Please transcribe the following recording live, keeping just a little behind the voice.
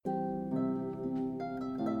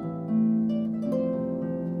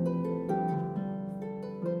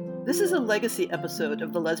This is a legacy episode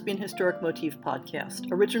of the Lesbian Historic Motif podcast,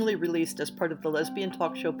 originally released as part of the Lesbian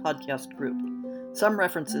Talk Show podcast group. Some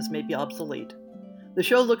references may be obsolete. The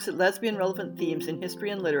show looks at lesbian-relevant themes in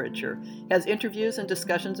history and literature, has interviews and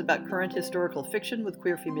discussions about current historical fiction with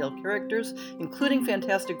queer female characters, including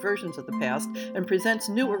fantastic versions of the past, and presents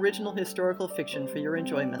new original historical fiction for your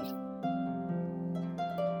enjoyment.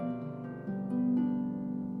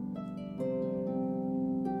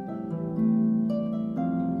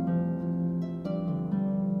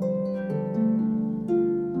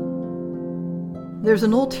 There's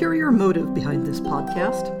an ulterior motive behind this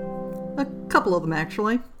podcast. A couple of them,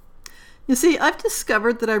 actually. You see, I've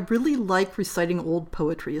discovered that I really like reciting old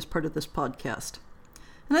poetry as part of this podcast.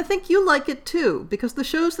 And I think you like it too, because the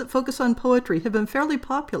shows that focus on poetry have been fairly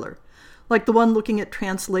popular, like the one looking at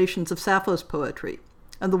translations of Sappho's poetry,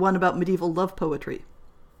 and the one about medieval love poetry.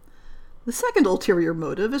 The second ulterior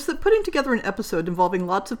motive is that putting together an episode involving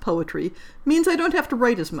lots of poetry means I don't have to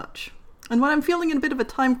write as much. And when I'm feeling in a bit of a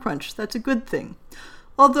time crunch, that's a good thing.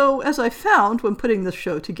 Although, as I found when putting this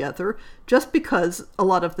show together, just because a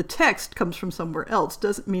lot of the text comes from somewhere else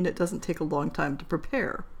doesn't mean it doesn't take a long time to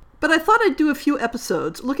prepare. But I thought I'd do a few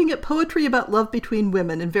episodes looking at poetry about love between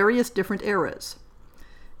women in various different eras.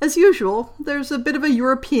 As usual, there's a bit of a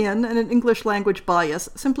European and an English language bias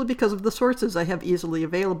simply because of the sources I have easily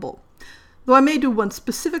available. Though I may do one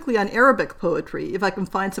specifically on Arabic poetry if I can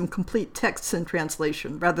find some complete texts in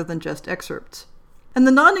translation rather than just excerpts. And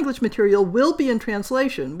the non-English material will be in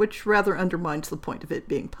translation, which rather undermines the point of it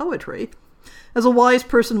being poetry. As a wise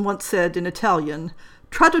person once said in Italian,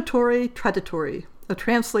 traditore, traditore, a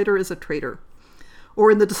translator is a traitor. Or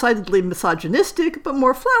in the decidedly misogynistic but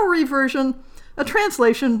more flowery version, a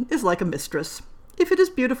translation is like a mistress. If it is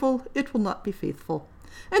beautiful, it will not be faithful.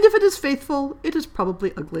 And if it is faithful, it is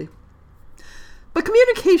probably ugly. But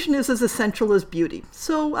communication is as essential as beauty,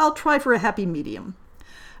 so I'll try for a happy medium.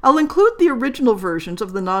 I'll include the original versions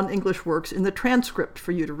of the non-English works in the transcript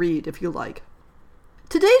for you to read if you like.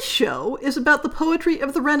 Today's show is about the poetry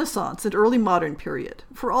of the Renaissance and early modern period,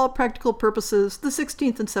 for all practical purposes, the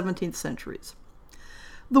 16th and 17th centuries.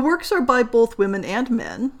 The works are by both women and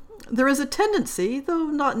men. There is a tendency, though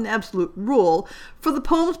not an absolute rule, for the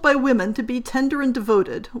poems by women to be tender and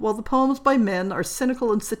devoted, while the poems by men are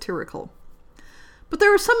cynical and satirical. But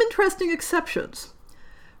there are some interesting exceptions.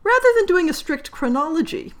 Rather than doing a strict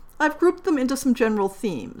chronology, I've grouped them into some general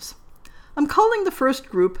themes. I'm calling the first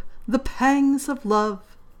group The Pangs of Love.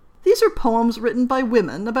 These are poems written by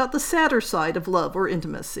women about the sadder side of love or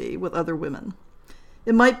intimacy with other women.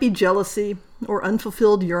 It might be jealousy, or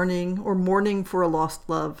unfulfilled yearning, or mourning for a lost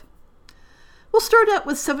love. We'll start out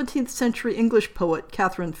with 17th century English poet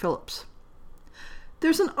Catherine Phillips.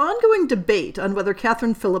 There's an ongoing debate on whether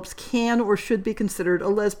Catherine Phillips can or should be considered a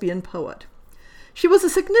lesbian poet. She was a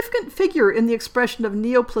significant figure in the expression of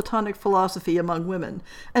Neoplatonic philosophy among women,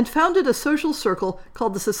 and founded a social circle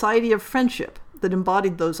called the Society of Friendship that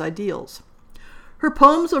embodied those ideals. Her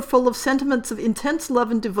poems are full of sentiments of intense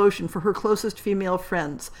love and devotion for her closest female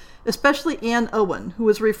friends, especially Anne Owen, who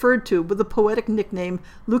was referred to with the poetic nickname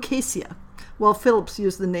Lucasia, while Phillips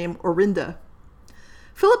used the name Orinda.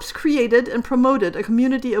 Phillips created and promoted a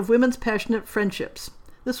community of women's passionate friendships.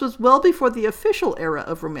 This was well before the official era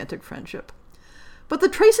of romantic friendship. But the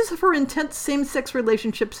traces of her intense same-sex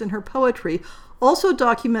relationships in her poetry also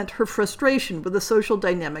document her frustration with the social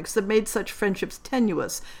dynamics that made such friendships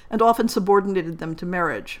tenuous and often subordinated them to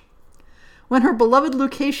marriage. When her beloved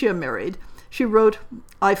Lucasia married, she wrote,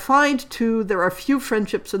 "I find, too, there are few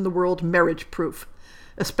friendships in the world marriage-proof,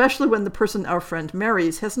 especially when the person our friend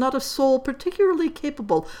marries has not a soul particularly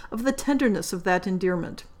capable of the tenderness of that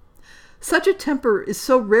endearment. Such a temper is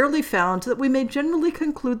so rarely found that we may generally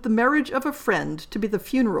conclude the marriage of a friend to be the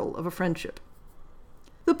funeral of a friendship."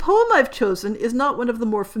 The poem I've chosen is not one of the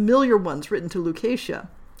more familiar ones written to Lucasia,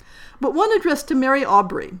 but one addressed to Mary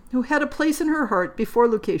Aubrey, who had a place in her heart before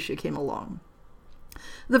Lucasia came along.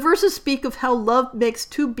 The verses speak of how love makes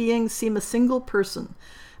two beings seem a single person,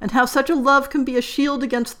 and how such a love can be a shield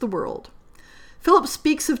against the world. Phillips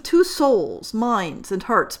speaks of two souls, minds, and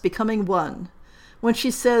hearts becoming one. When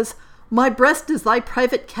she says, "My breast is thy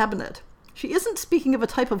private cabinet," she isn't speaking of a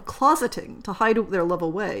type of closeting to hide their love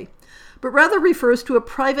away, but rather refers to a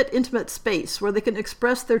private, intimate space where they can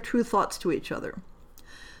express their true thoughts to each other.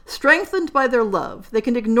 Strengthened by their love, they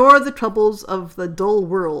can ignore the troubles of the dull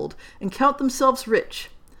world and count themselves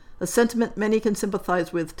rich, a sentiment many can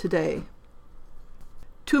sympathize with today.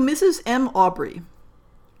 To Mrs. M. Aubrey.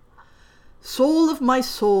 Soul of my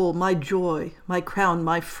soul, my joy, my crown,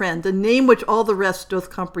 my friend, a name which all the rest doth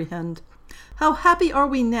comprehend. How happy are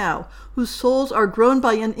we now, whose souls are grown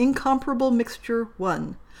by an incomparable mixture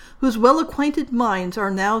one, whose well-acquainted minds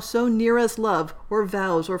are now so near as love or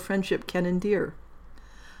vows or friendship can endear.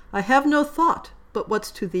 I have no thought but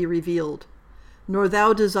what's to thee revealed, nor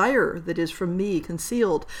thou desire that is from me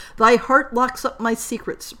concealed. Thy heart locks up my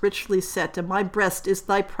secrets richly set, and my breast is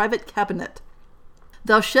thy private cabinet.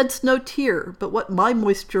 Thou shedst no tear but what my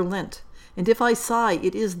moisture lent, and if I sigh,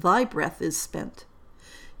 it is thy breath is spent.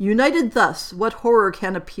 United thus, what horror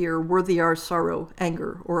can appear worthy our sorrow,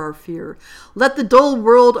 anger, or our fear? Let the dull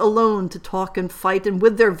world alone to talk and fight, and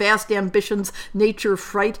with their vast ambitions nature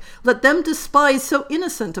fright. Let them despise so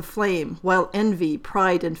innocent a flame, while envy,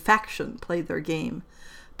 pride, and faction play their game.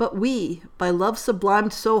 But we, by love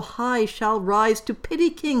sublimed so high, shall rise to pity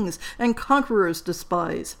kings and conquerors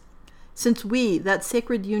despise. Since we that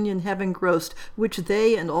sacred union have engrossed, which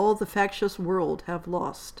they and all the factious world have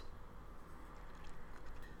lost.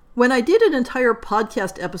 When I did an entire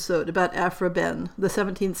podcast episode about Aphra Behn, the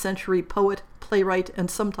 17th century poet, playwright,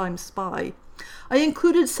 and sometimes spy, I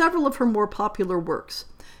included several of her more popular works,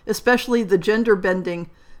 especially the gender-bending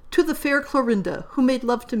 "To the fair Clorinda, who made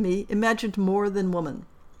love to me, imagined more than woman."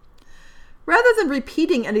 Rather than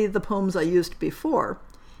repeating any of the poems I used before,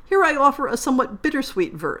 here I offer a somewhat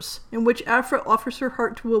bittersweet verse, in which Aphra offers her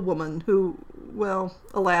heart to a woman who, well,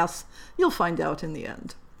 alas, you'll find out in the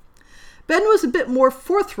end. Behn was a bit more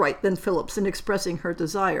forthright than Phillips in expressing her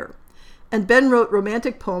desire, and Behn wrote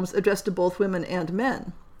romantic poems addressed to both women and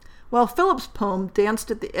men, while Phillips' poem danced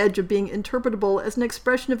at the edge of being interpretable as an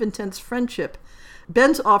expression of intense friendship.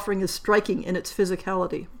 Behn's offering is striking in its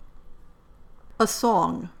physicality. A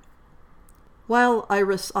song. While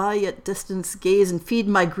Iris, I at distance gaze and feed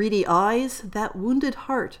my greedy eyes, that wounded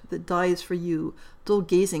heart that dies for you, dull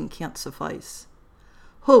gazing can't suffice.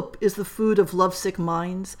 Hope is the food of lovesick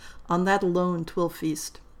minds, on that alone 'twill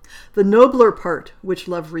feast. The nobler part, which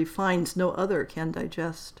love refines, no other can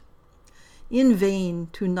digest. In vain,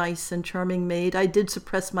 too nice and charming maid, I did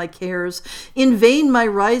suppress my cares. In vain my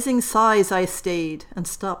rising sighs I stayed, and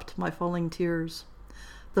stopped my falling tears.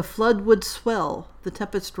 The flood would swell, the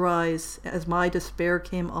tempest rise, as my despair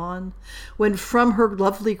came on, when from her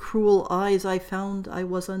lovely cruel eyes I found I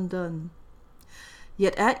was undone.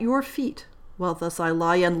 Yet at your feet, while thus I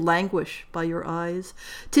lie and languish by your eyes,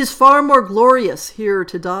 'tis far more glorious here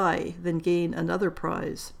to die than gain another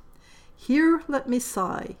prize. Here let me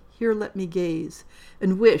sigh, here let me gaze,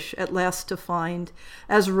 and wish at last to find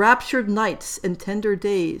as raptured nights and tender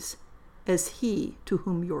days as he to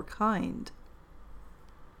whom you're kind.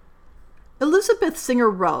 Elizabeth Singer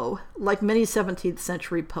Rowe, like many 17th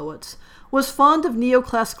century poets, was fond of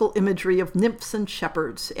neoclassical imagery of nymphs and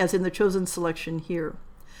shepherds, as in the chosen selection here.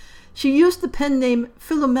 She used the pen name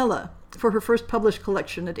Philomela for her first published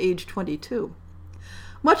collection at age 22.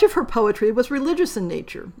 Much of her poetry was religious in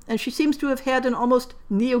nature, and she seems to have had an almost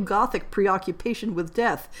neo-Gothic preoccupation with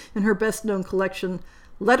death in her best-known collection,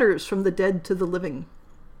 Letters from the Dead to the Living.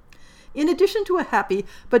 In addition to a happy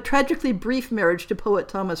but tragically brief marriage to poet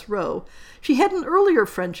Thomas Rowe, she had an earlier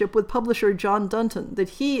friendship with publisher John Dunton that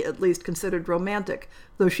he at least considered romantic,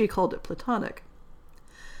 though she called it platonic.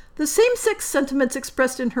 The same-sex sentiments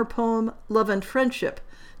expressed in her poem Love and Friendship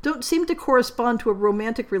don't seem to correspond to a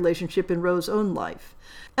romantic relationship in Rowe's own life,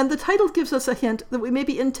 and the title gives us a hint that we may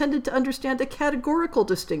be intended to understand a categorical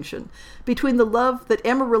distinction between the love that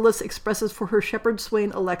Amaryllis expresses for her shepherd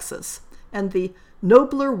swain Alexis and the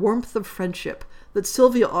nobler warmth of friendship that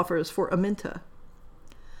Sylvia offers for Aminta.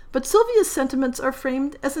 But Sylvia's sentiments are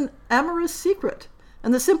framed as an amorous secret,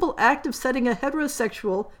 and the simple act of setting a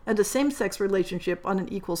heterosexual and a same-sex relationship on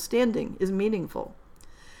an equal standing is meaningful.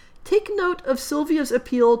 Take note of Sylvia's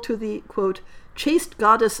appeal to the, quote, chaste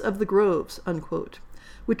goddess of the groves, unquote,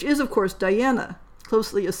 which is, of course, Diana,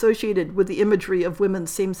 closely associated with the imagery of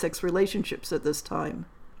women's same-sex relationships at this time.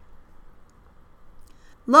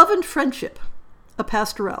 Love and Friendship, a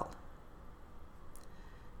pastoral.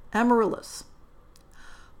 Amaryllis.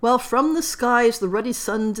 While from the skies the ruddy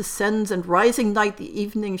sun descends, and rising night the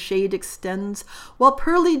evening shade extends, while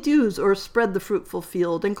pearly dews o'erspread the fruitful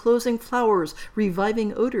field, and closing flowers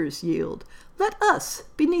reviving odors yield, let us,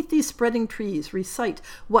 beneath these spreading trees, recite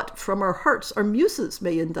what from our hearts our muses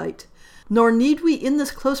may indite. Nor need we in this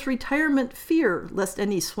close retirement fear, lest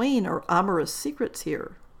any swain our amorous secrets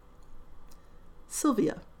hear.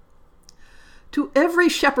 Sylvia. To every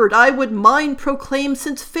shepherd I would mine proclaim,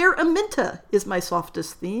 since fair Aminta is my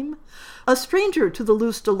softest theme. A stranger to the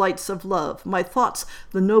loose delights of love, my thoughts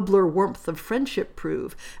the nobler warmth of friendship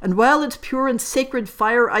prove, and while its pure and sacred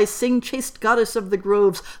fire I sing, chaste goddess of the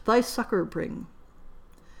groves, thy succor bring.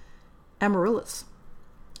 Amaryllis.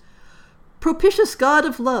 Propitious God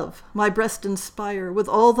of love, my breast inspire with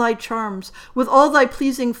all thy charms, with all thy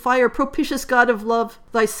pleasing fire. Propitious God of love,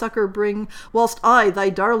 thy succor bring, whilst I, thy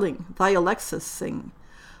darling, thy Alexis, sing.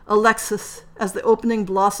 Alexis, as the opening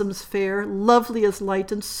blossoms fair, lovely as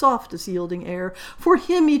light and soft as yielding air, for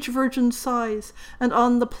him each virgin sighs, and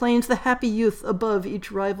on the plains the happy youth above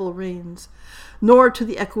each rival reigns. Nor to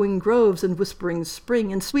the echoing groves and whispering spring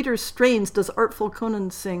in sweeter strains does artful Conan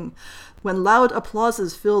sing, when loud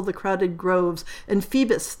applauses fill the crowded groves, and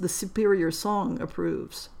Phoebus the superior song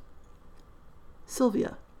approves.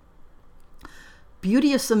 Sylvia.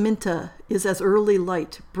 Beauteous Aminta is as early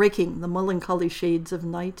light, breaking the melancholy shades of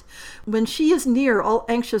night. When she is near, all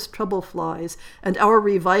anxious trouble flies, and our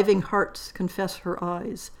reviving hearts confess her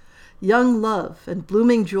eyes. Young love and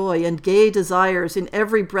blooming joy and gay desires in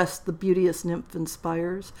every breast the beauteous nymph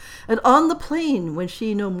inspires. And on the plain, when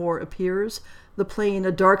she no more appears, the plain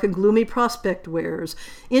a dark and gloomy prospect wears.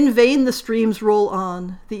 In vain the streams roll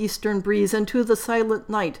on, the eastern breeze, and to the silent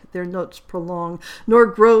night their notes prolong. Nor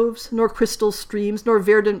groves, nor crystal streams, nor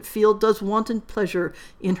verdant field does wanton pleasure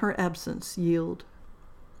in her absence yield.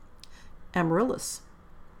 Amaryllis.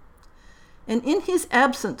 And in his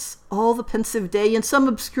absence, all the pensive day, in some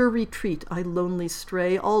obscure retreat I lonely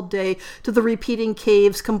stray, all day to the repeating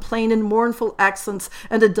caves, complain in mournful accents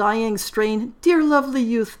and a dying strain. Dear lovely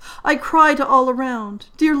youth, I cry to all around.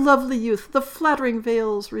 Dear lovely youth, the flattering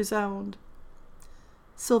vales resound.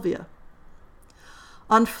 Sylvia.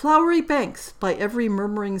 On flowery banks, by every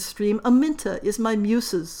murmuring stream, Aminta is my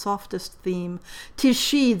muse's softest theme. 'Tis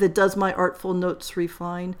she that does my artful notes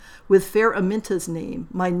refine. With fair Aminta's name,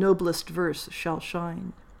 my noblest verse shall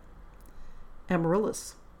shine.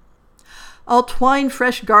 Amaryllis. I'll twine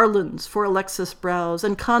fresh garlands for Alexis' brows,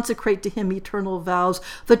 and consecrate to him eternal vows.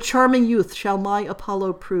 The charming youth shall my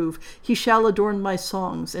Apollo prove. He shall adorn my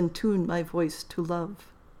songs and tune my voice to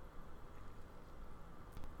love.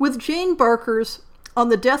 With Jane Barker's On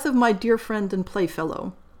the Death of My Dear Friend and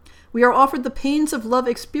Playfellow, we are offered the pains of love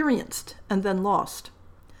experienced and then lost.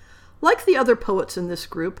 Like the other poets in this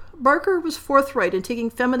group, Barker was forthright in taking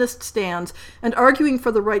feminist stands and arguing for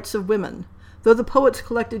the rights of women, though the poets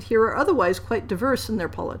collected here are otherwise quite diverse in their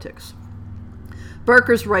politics.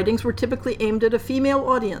 Barker's writings were typically aimed at a female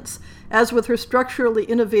audience, as with her structurally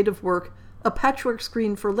innovative work, A Patchwork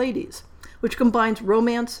Screen for Ladies, which combines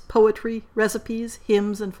romance, poetry, recipes,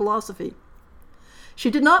 hymns, and philosophy. She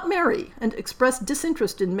did not marry and expressed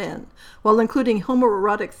disinterest in men, while including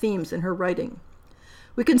homoerotic themes in her writing.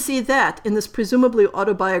 We can see that in this presumably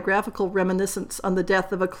autobiographical reminiscence on the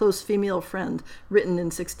death of a close female friend written in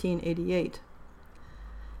 1688.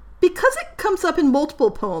 Because it comes up in multiple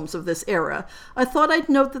poems of this era, I thought I'd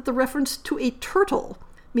note that the reference to a turtle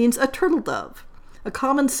means a turtle dove, a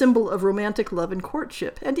common symbol of romantic love and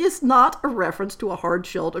courtship, and is not a reference to a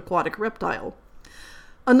hard-shelled aquatic reptile.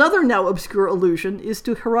 Another now obscure allusion is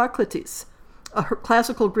to Heraclitus, a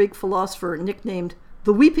classical Greek philosopher nicknamed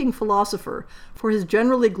the Weeping Philosopher for his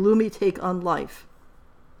generally gloomy take on life.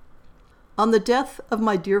 On the Death of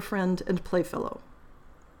My Dear Friend and Playfellow.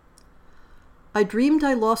 I dreamed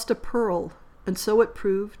I lost a pearl, and so it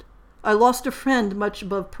proved. I lost a friend much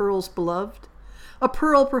above pearls beloved. A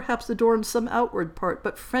pearl perhaps adorns some outward part,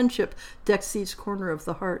 but friendship decks each corner of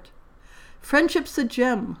the heart. Friendship's a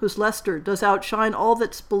gem whose luster does outshine all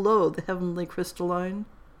that's below the heavenly crystalline.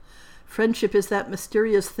 Friendship is that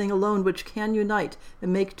mysterious thing alone which can unite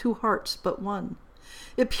and make two hearts but one.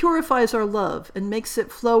 It purifies our love and makes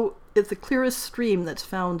it flow at the clearest stream that's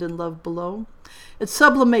found in love below. It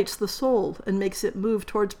sublimates the soul and makes it move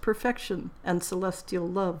towards perfection and celestial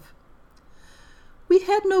love. We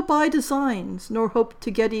had no by designs, nor hoped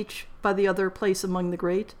to get each by the other place among the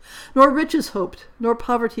great, nor riches hoped, nor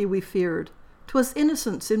poverty we feared. 'Twas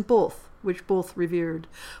innocence in both, which both revered.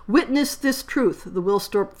 Witness this truth, the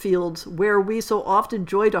Wilstorp fields, where we so oft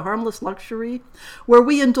enjoyed a harmless luxury, where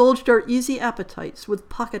we indulged our easy appetites with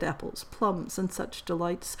pocket apples, plums, and such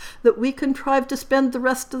delights, that we contrived to spend the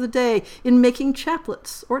rest of the day in making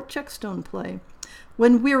chaplets or checkstone play.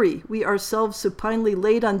 When weary, we ourselves supinely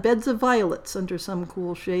laid on beds of violets under some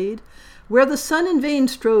cool shade, where the sun in vain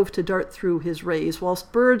strove to dart through his rays,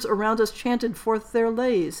 whilst birds around us chanted forth their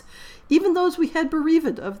lays. Even those we had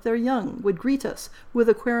bereaved of their young would greet us with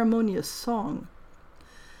a queremonious song.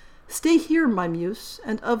 Stay here, my muse,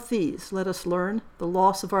 and of these let us learn the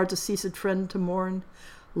loss of our deceased friend to mourn.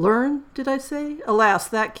 Learn, did I say? Alas,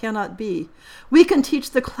 that cannot be. We can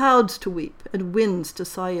teach the clouds to weep, and winds to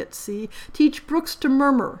sigh at sea, teach brooks to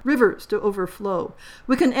murmur, rivers to overflow.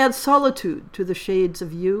 We can add solitude to the shades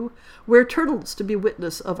of you. Were turtles to be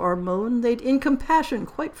witness of our moan, they'd in compassion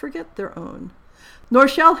quite forget their own. Nor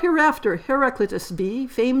shall hereafter Heraclitus be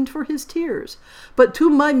famed for his tears, but to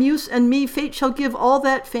my muse and me fate shall give all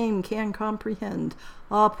that fame can comprehend.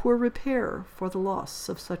 Ah, poor repair for the loss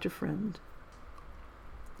of such a friend.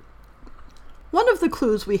 One of the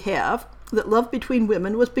clues we have that love between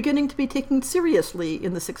women was beginning to be taken seriously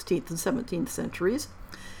in the 16th and 17th centuries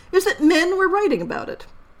is that men were writing about it,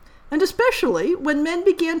 and especially when men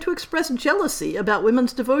began to express jealousy about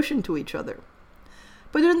women's devotion to each other.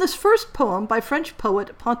 But in this first poem by French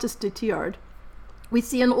poet Pontus de Thiard, we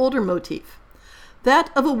see an older motif,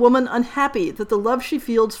 that of a woman unhappy that the love she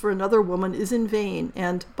feels for another woman is in vain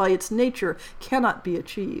and, by its nature, cannot be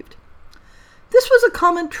achieved. This was a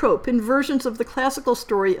common trope in versions of the classical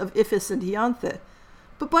story of Iphis and Ianthe,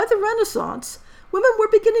 but by the Renaissance, women were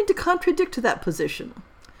beginning to contradict that position.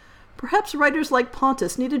 Perhaps writers like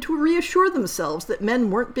Pontus needed to reassure themselves that men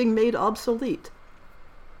weren't being made obsolete.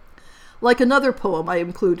 Like another poem I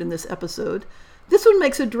include in this episode, this one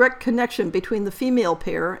makes a direct connection between the female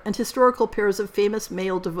pair and historical pairs of famous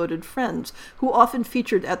male devoted friends, who often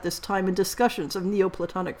featured at this time in discussions of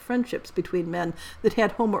Neoplatonic friendships between men that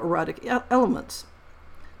had homoerotic elements.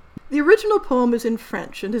 The original poem is in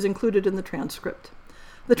French and is included in the transcript.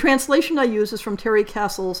 The translation I use is from Terry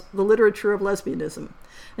Castle's The Literature of Lesbianism,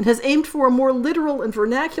 and has aimed for a more literal and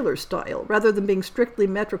vernacular style rather than being strictly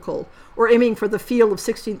metrical or aiming for the feel of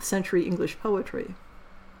 16th century English poetry.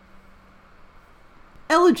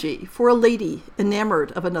 Elegy for a lady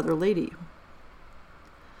enamored of another lady.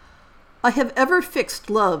 I have ever fixed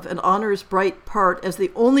love and honor's bright part as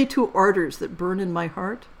the only two ardors that burn in my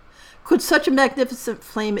heart. Could such a magnificent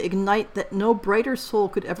flame ignite that no brighter soul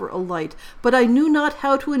could ever alight, but I knew not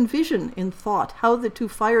how to envision in thought how the two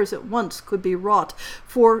fires at once could be wrought,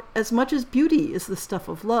 for as much as beauty is the stuff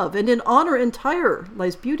of love, and in honor entire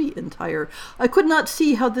lies beauty entire, I could not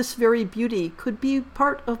see how this very beauty could be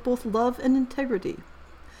part of both love and integrity.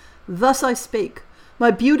 Thus I spake,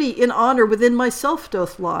 my beauty in honor within myself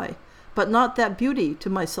doth lie, but not that beauty to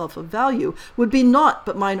myself of value would be naught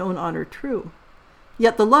but mine own honor true.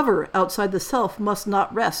 Yet the lover outside the self must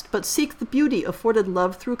not rest, but seek the beauty afforded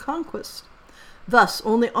love through conquest. Thus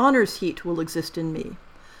only honor's heat will exist in me.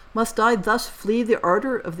 Must I thus flee the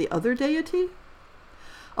ardor of the other deity?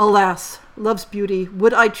 Alas, love's beauty,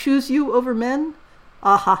 would I choose you over men?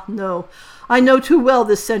 Aha, no. I know too well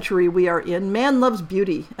this century we are in. Man loves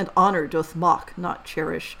beauty, and honor doth mock, not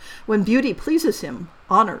cherish. When beauty pleases him,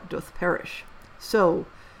 honor doth perish. So,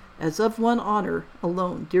 as of one honor,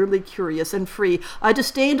 alone, dearly curious and free, I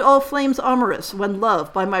disdained all flames amorous, when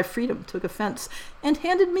love by my freedom took offense, and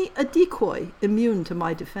handed me a decoy immune to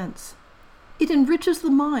my defense. It enriches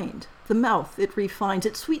the mind, the mouth it refines,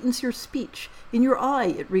 it sweetens your speech, in your eye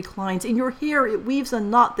it reclines, in your hair it weaves a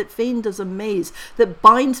knot that fain does amaze, that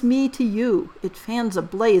binds me to you, it fans a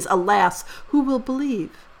blaze. Alas, who will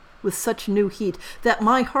believe, with such new heat, that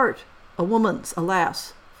my heart, a woman's,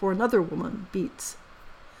 alas, for another woman beats?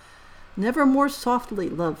 Never more softly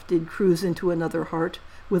love did cruise into another heart,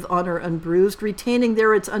 with honor unbruised, retaining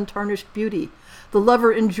there its untarnished beauty, the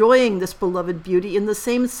lover enjoying this beloved beauty in the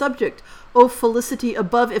same subject. O felicity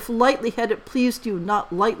above, if lightly had it pleased you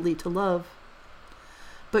not lightly to love.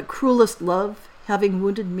 But cruelest love, having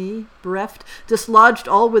wounded me, bereft, dislodged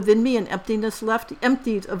all within me, and emptiness left,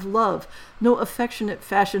 emptied of love, no affection it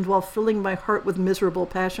fashioned, while filling my heart with miserable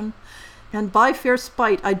passion. And by fair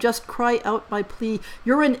spite I just cry out my plea,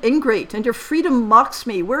 you're an ingrate, and your freedom mocks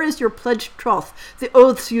me. Where is your pledged troth, the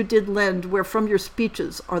oaths you did lend, where from your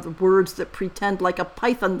speeches are the words that pretend, like a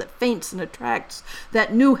python that faints and attracts,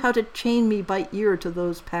 that knew how to chain me by ear to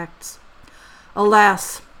those pacts?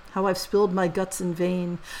 Alas, how I've spilled my guts in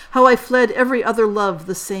vain, how I fled every other love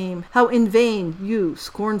the same, how in vain you,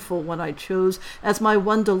 scornful when I chose, as my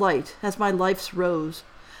one delight, as my life's rose.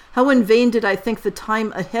 How in vain did I think the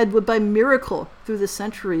time ahead would by miracle through the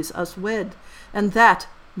centuries us wed, and that,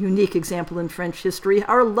 unique example in French history,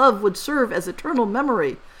 our love would serve as eternal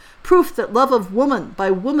memory, proof that love of woman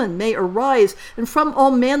by woman may arise, and from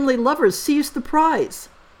all manly lovers seize the prize.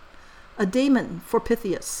 A Damon for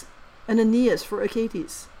Pythias, an Aeneas for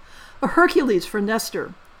Achates, a Hercules for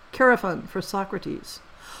Nestor, Chaerephon for Socrates,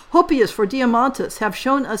 Hoppius for Diamantus have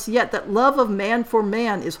shown us yet that love of man for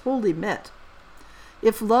man is wholly met.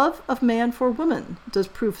 If love of man for woman does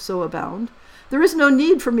proof so abound, there is no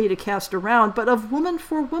need for me to cast around, but of woman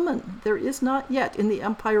for woman there is not yet in the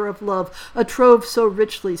empire of love a trove so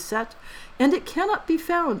richly set, and it cannot be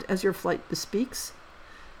found as your flight bespeaks.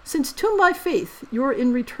 Since to my faith your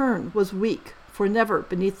in return was weak, for never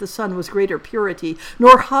beneath the sun was greater purity,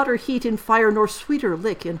 nor hotter heat in fire, nor sweeter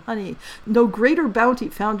lick in honey, no greater bounty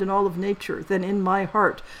found in all of nature than in my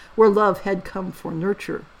heart, where love had come for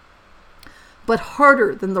nurture. But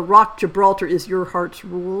harder than the rock Gibraltar is your heart's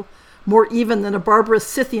rule. More even than a barbarous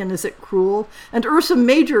Scythian is it cruel, and Ursa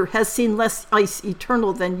Major has seen less ice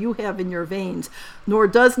eternal than you have in your veins, nor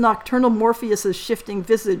does nocturnal Morpheus's shifting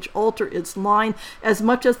visage alter its line as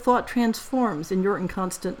much as thought transforms in your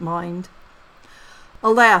inconstant mind.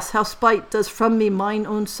 Alas, how spite does from me mine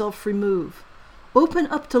own self remove. Open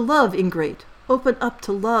up to love, ingrate, open up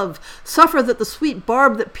to love. Suffer that the sweet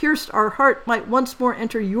barb that pierced our heart might once more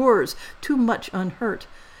enter yours, too much unhurt.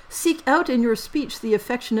 Seek out in your speech the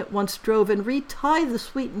affection it once drove, and retie the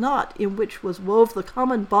sweet knot in which was wove the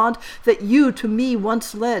common bond that you to me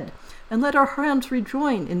once led. And let our hands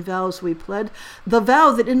rejoin in vows we pled, the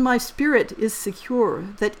vow that in my spirit is secure,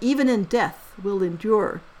 that even in death will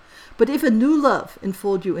endure. But if a new love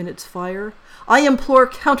enfold you in its fire, I implore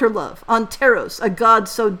counter-love on Teros, a god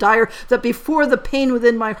so dire that before the pain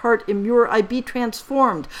within my heart immure I be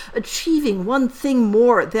transformed, achieving one thing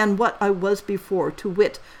more than what I was before, to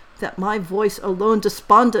wit, that my voice alone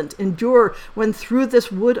despondent endure when through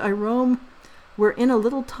this wood I roam, where in a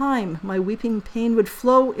little time my weeping pain would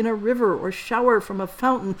flow in a river or shower from a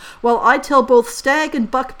fountain, while I tell both stag and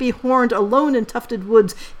buck be horned alone in tufted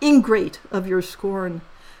woods, ingrate of your scorn,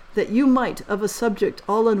 that you might of a subject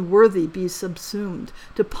all unworthy be subsumed,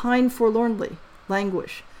 to pine forlornly,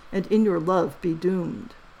 languish, and in your love be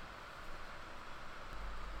doomed.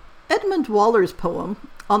 Edmund Waller's poem,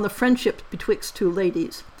 On the Friendship Betwixt Two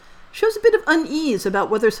Ladies, shows a bit of unease about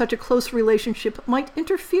whether such a close relationship might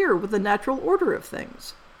interfere with the natural order of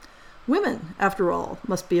things. Women, after all,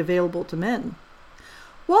 must be available to men.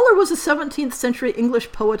 Waller was a 17th century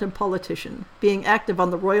English poet and politician, being active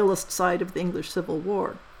on the royalist side of the English Civil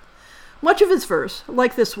War. Much of his verse,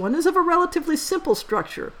 like this one, is of a relatively simple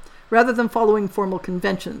structure, rather than following formal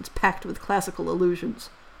conventions packed with classical allusions.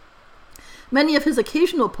 Many of his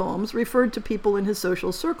occasional poems referred to people in his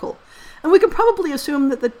social circle, and we can probably assume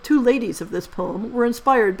that the two ladies of this poem were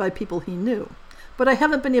inspired by people he knew, but I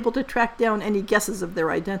haven't been able to track down any guesses of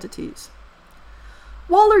their identities.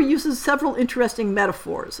 Waller uses several interesting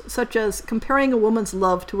metaphors, such as comparing a woman's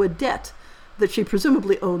love to a debt that she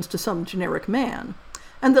presumably owns to some generic man,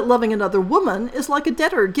 and that loving another woman is like a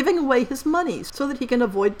debtor giving away his money so that he can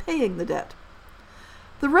avoid paying the debt.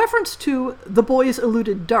 The reference to the boy's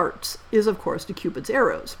eluded darts is, of course, to Cupid's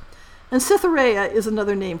arrows, and Cytherea is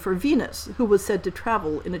another name for Venus, who was said to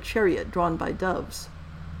travel in a chariot drawn by doves.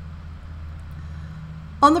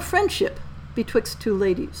 On the Friendship Betwixt Two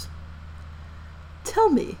Ladies.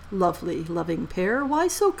 Tell me, lovely, loving pair, why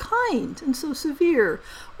so kind and so severe?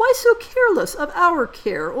 Why so careless of our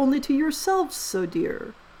care, only to yourselves so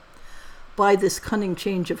dear? By this cunning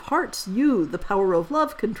change of hearts you the power of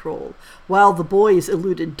love control, while the boy's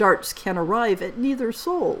eluded darts can arrive at neither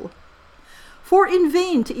soul. For in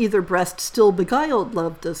vain to either breast still beguiled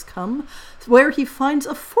love does come, where he finds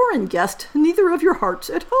a foreign guest, neither of your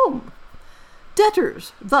hearts at home.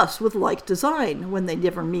 Debtors, thus with like design, when they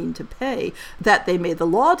never mean to pay, that they may the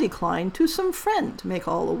law decline, to some friend may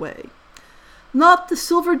call away. Not the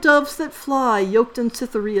silver doves that fly, yoked in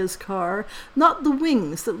Cytherea's car, not the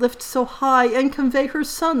wings that lift so high and convey her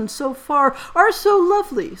son so far, are so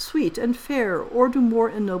lovely, sweet, and fair, or do more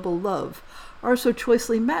ennoble love, are so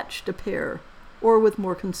choicely matched a pair, or with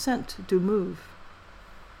more consent do move.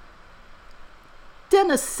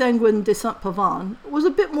 Denis Sanguin de Saint-Pavon was a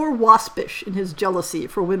bit more waspish in his jealousy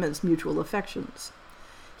for women's mutual affections.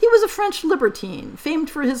 He was a French libertine, famed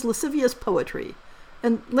for his lascivious poetry,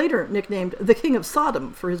 and later nicknamed the King of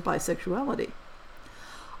Sodom for his bisexuality.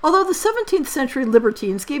 Although the 17th century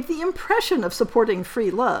libertines gave the impression of supporting free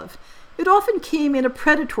love, it often came in a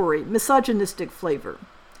predatory, misogynistic flavor.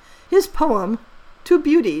 His poem, Two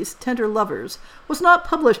Beauties, Tender Lovers, was not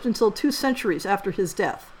published until 2 centuries after his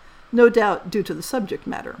death, no doubt due to the subject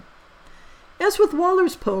matter. As with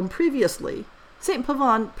Waller's poem previously,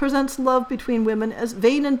 Saint-Pavon presents love between women as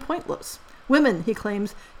vain and pointless. Women, he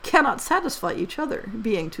claims, cannot satisfy each other,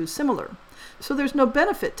 being too similar, so there's no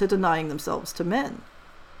benefit to denying themselves to men.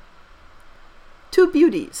 Two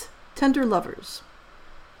beauties, tender lovers.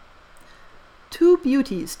 Two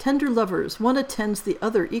beauties, tender lovers, one attends the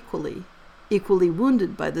other equally, equally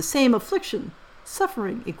wounded by the same affliction,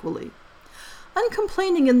 suffering equally.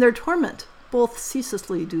 Uncomplaining in their torment, both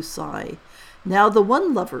ceaselessly do sigh. Now the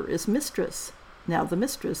one lover is mistress, now the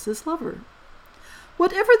mistress is lover.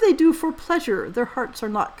 Whatever they do for pleasure, their hearts are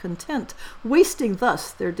not content, wasting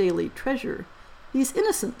thus their daily treasure. These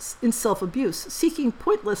innocents in self-abuse, seeking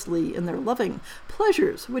pointlessly in their loving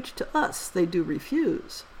pleasures, which to us they do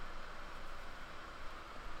refuse.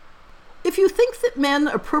 if you think that men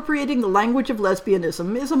appropriating the language of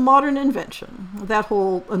lesbianism is a modern invention, that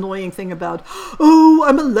whole annoying thing about, oh,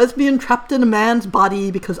 I'm a lesbian trapped in a man's body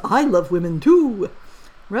because I love women too,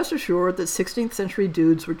 rest assured that 16th century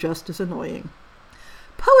dudes were just as annoying.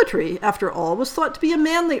 Poetry, after all, was thought to be a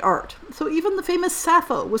manly art, so even the famous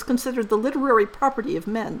Sappho was considered the literary property of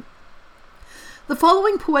men. The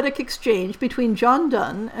following poetic exchange between John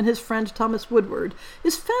Donne and his friend Thomas Woodward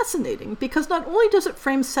is fascinating because not only does it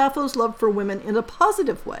frame Sappho's love for women in a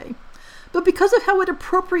positive way, but because of how it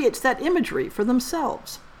appropriates that imagery for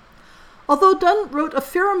themselves. Although Donne wrote a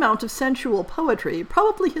fair amount of sensual poetry,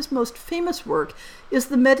 probably his most famous work is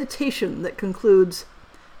the meditation that concludes,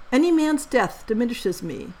 "Any man's death diminishes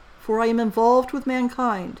me, for I am involved with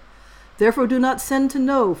mankind. Therefore do not send to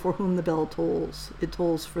know for whom the bell tolls. It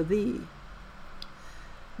tolls for thee."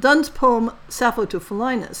 Donne's poem Sappho to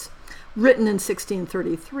Philinus, written in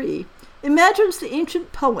 1633, imagines the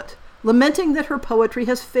ancient poet lamenting that her poetry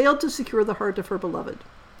has failed to secure the heart of her beloved.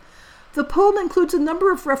 The poem includes a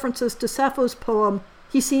number of references to Sappho's poem,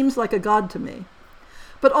 "He Seems Like a God to Me,"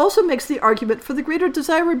 but also makes the argument for the greater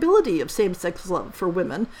desirability of same-sex love for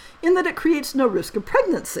women in that it creates no risk of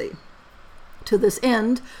pregnancy. To this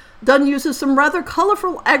end, Donne uses some rather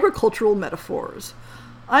colorful agricultural metaphors.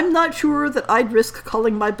 "I'm not sure that I'd risk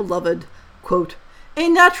calling my beloved, quote, a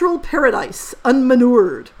natural paradise,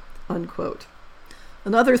 unmanured," unquote.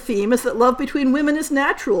 Another theme is that love between women is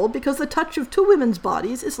natural because the touch of two women's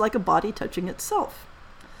bodies is like a body touching itself.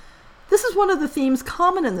 This is one of the themes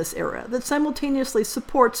common in this era that simultaneously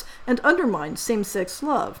supports and undermines same-sex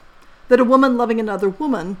love, that a woman loving another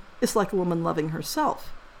woman is like a woman loving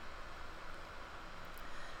herself.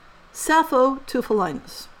 Sappho to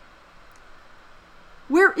Philinus.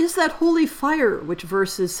 Where is that holy fire which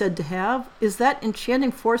verse is said to have? Is that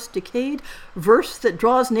enchanting force decayed? Verse that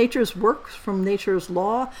draws nature's works from nature's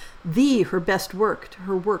law? Thee, her best work, to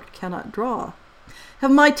her work cannot draw.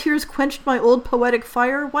 Have my tears quenched my old poetic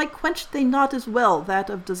fire? Why quenched they not as well that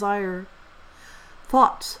of desire?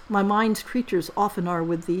 Thoughts, my mind's creatures often are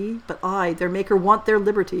with thee, but I, their maker, want their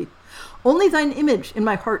liberty. Only thine image in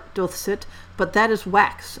my heart doth sit, but that is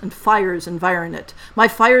wax, and fires environ it. My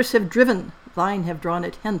fires have driven, thine have drawn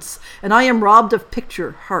it hence, and I am robbed of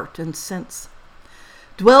picture, heart, and sense.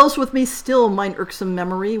 Dwells with me still mine irksome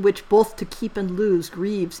memory, which both to keep and lose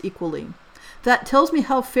grieves equally. That tells me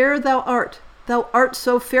how fair thou art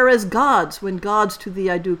so fair as gods, when gods to thee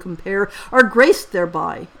I do compare, are graced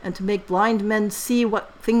thereby, and to make blind men see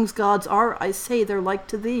what things gods are, I say they're like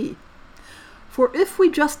to thee. For if we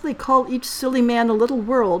justly call each silly man a little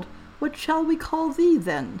world, what shall we call thee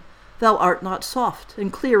then? Thou art not soft,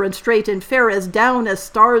 and clear, and straight, and fair as down, as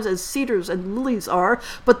stars, as cedars, and lilies are,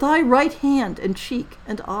 but thy right hand and cheek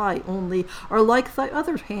and eye only are like thy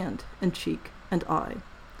other hand and cheek and eye.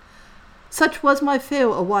 Such was my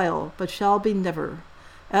feo a while, but shall be never.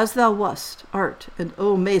 As thou wast, art, and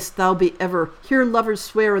oh, mayst thou be ever. Here lovers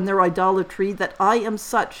swear in their idolatry that I am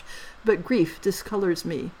such, but grief discolors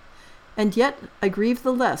me. And yet I grieve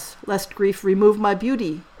the less, lest grief remove my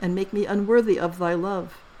beauty, and make me unworthy of thy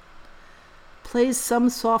love. Plays some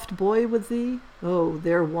soft boy with thee? Oh,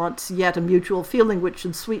 there wants yet a mutual feeling which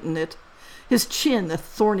should sweeten it. His chin, a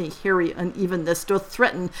thorny, hairy unevenness, doth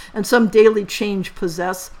threaten, and some daily change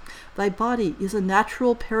possess. Thy body is a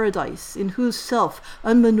natural paradise, in whose self,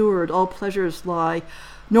 unmanured, all pleasures lie,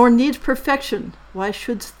 nor needs perfection. Why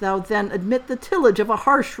shouldst thou then admit the tillage of a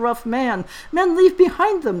harsh, rough man? Men leave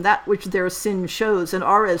behind them that which their sin shows, and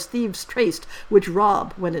are as thieves traced, which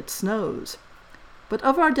rob when it snows. But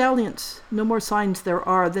of our dalliance no more signs there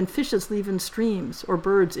are than fishes leave in streams, or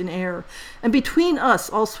birds in air. And between us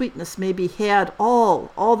all sweetness may be had,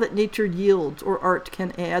 all that nature yields or art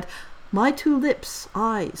can add. My two lips,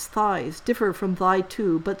 eyes, thighs, differ from thy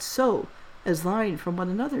two, but so as thine from one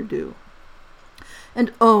another do.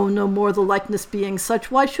 And oh, no more the likeness being such,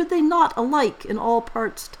 why should they not alike in all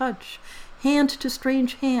parts touch? Hand to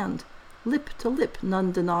strange hand, lip to lip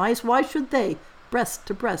none denies, why should they, breast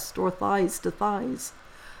to breast, or thighs to thighs?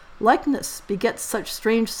 Likeness begets such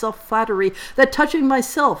strange self-flattery, that touching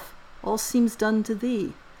myself, all seems done to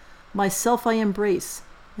thee. Myself I embrace,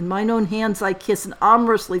 in mine own hands I kiss, and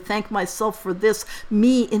amorously thank myself for this.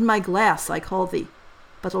 Me in my glass I call thee,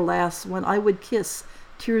 but alas, when I would kiss,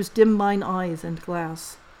 tears dim mine eyes and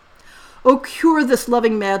glass. O cure this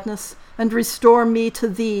loving madness, and restore me to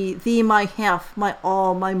thee, thee my half, my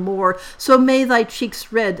all, my more. So may thy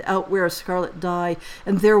cheeks red outwear scarlet dye,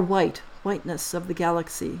 and their whiteness of the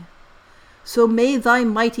galaxy. So may thy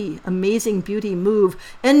mighty, amazing beauty move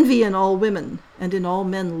envy in all women, and in all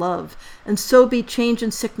men love, and so be change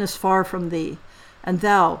and sickness far from thee, and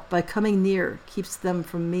thou, by coming near, keep'st them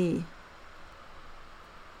from me.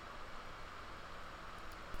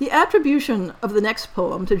 The attribution of the next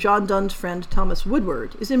poem to John Donne's friend Thomas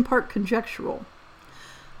Woodward is in part conjectural.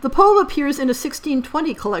 The poem appears in a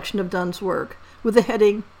 1620 collection of Donne's work with the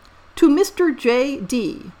heading, To Mr.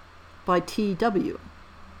 J.D. by T.W.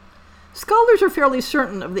 Scholars are fairly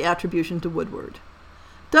certain of the attribution to Woodward.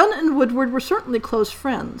 Donne and Woodward were certainly close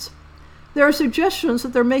friends. There are suggestions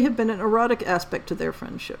that there may have been an erotic aspect to their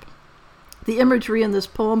friendship. The imagery in this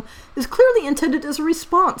poem is clearly intended as a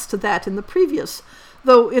response to that in the previous,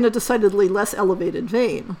 though in a decidedly less elevated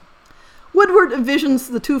vein. Woodward envisions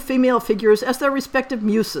the two female figures as their respective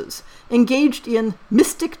muses, engaged in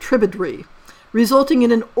mystic tribadry, resulting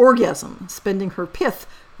in an orgasm, spending her pith,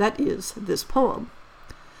 that is, this poem.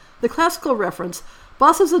 The classical reference,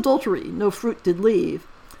 Bassa's adultery, no fruit did leave,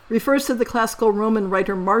 refers to the classical Roman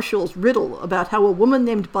writer Martial's riddle about how a woman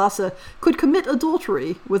named Bassa could commit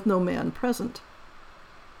adultery with no man present.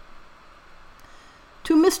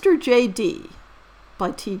 To Mr. J.D.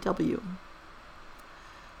 by T.W.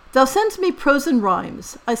 Thou sends me prose and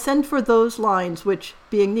rhymes, I send for those lines which,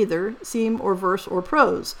 being neither seem or verse or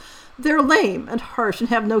prose, they're lame and harsh and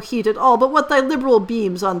have no heat at all, but what thy liberal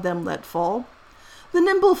beams on them let fall. The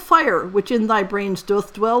nimble fire which in thy brains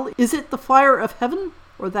doth dwell, is it the fire of heaven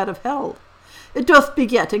or that of hell? It doth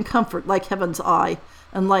beget and comfort like heaven's eye,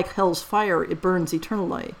 and like hell's fire it burns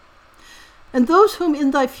eternally. And those whom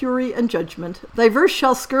in thy fury and judgment thy verse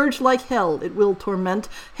shall scourge like hell it will torment,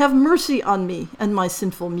 have mercy on me and my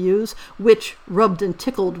sinful muse, which, rubbed and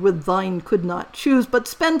tickled with thine, could not choose, but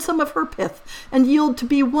spend some of her pith, and yield to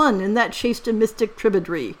be one in that chaste and mystic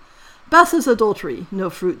tribadry. Bassa's adultery no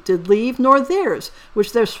fruit did leave, nor theirs,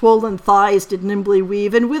 which their swollen thighs did nimbly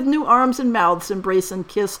weave, and with new arms and mouths embrace and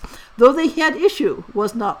kiss, though they had issue,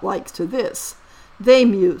 was not like to this. They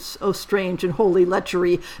muse, O strange and holy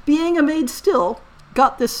lechery, being a maid still,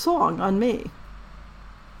 got this song on me.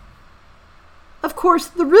 Of course,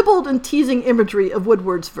 the ribald and teasing imagery of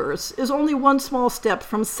Woodward's verse is only one small step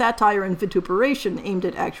from satire and vituperation aimed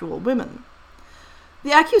at actual women.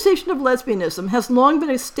 The accusation of lesbianism has long been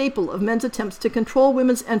a staple of men's attempts to control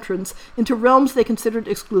women's entrance into realms they considered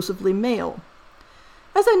exclusively male.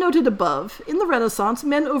 As I noted above, in the Renaissance,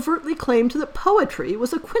 men overtly claimed that poetry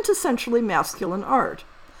was a quintessentially masculine art.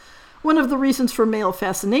 One of the reasons for male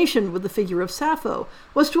fascination with the figure of Sappho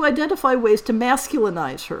was to identify ways to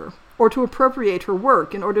masculinize her, or to appropriate her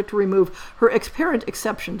work in order to remove her apparent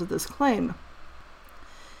exception to this claim.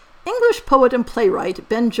 English poet and playwright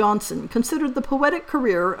Ben Jonson considered the poetic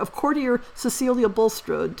career of courtier Cecilia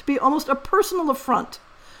Bulstrode to be almost a personal affront,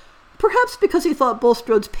 perhaps because he thought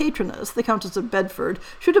Bulstrode's patroness, the Countess of Bedford,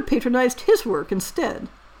 should have patronized his work instead,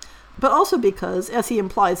 but also because, as he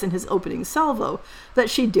implies in his opening salvo, that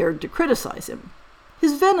she dared to criticize him.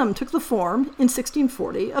 His venom took the form, in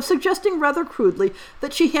 1640, of suggesting rather crudely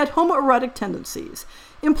that she had homoerotic tendencies,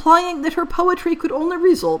 implying that her poetry could only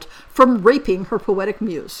result from raping her poetic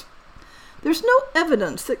muse. There's no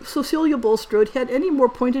evidence that Cecilia Bulstrode had any more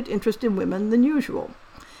pointed interest in women than usual.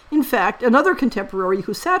 In fact, another contemporary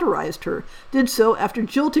who satirized her did so after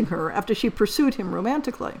jilting her after she pursued him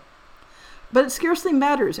romantically. But it scarcely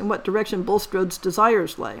matters in what direction Bulstrode's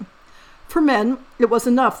desires lay. For men, it was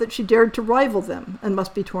enough that she dared to rival them and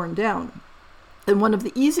must be torn down. And one of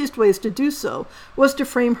the easiest ways to do so was to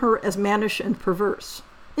frame her as mannish and perverse.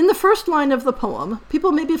 In the first line of the poem,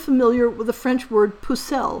 people may be familiar with the French word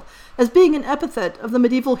pucelle as being an epithet of the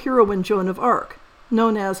medieval heroine Joan of Arc,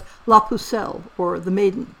 known as la pucelle, or the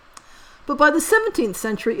maiden. But by the 17th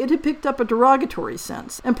century, it had picked up a derogatory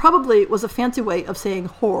sense, and probably was a fancy way of saying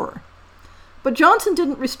whore. But Jonson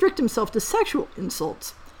didn't restrict himself to sexual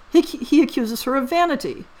insults. He accuses her of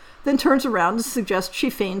vanity, then turns around and suggests she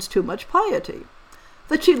feigns too much piety,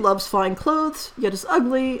 that she loves fine clothes, yet is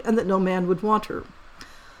ugly, and that no man would want her.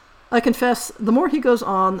 I confess, the more he goes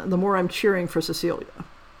on, the more I'm cheering for Cecilia.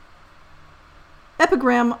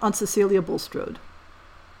 Epigram on Cecilia Bulstrode.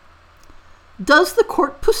 Does the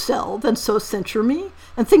court pucelle then so censure me,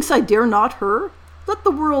 and thinks I dare not her? Let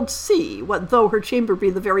the world see, what though her chamber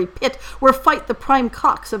be the very pit where fight the prime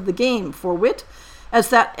cocks of the game, for wit,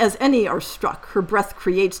 as any are struck, her breath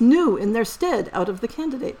creates new in their stead out of the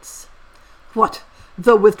candidates. What,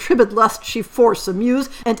 though with tribid lust she force amuse,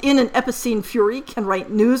 and in an epicene fury can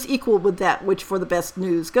write news equal with that which for the best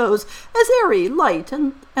news goes, as airy, light,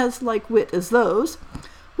 and as like wit as those?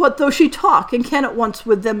 What though she talk, and can at once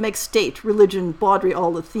with them make state, religion, bawdry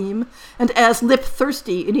all the theme, and as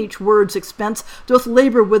lip-thirsty in each word's expense, doth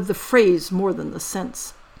labour with the phrase more than the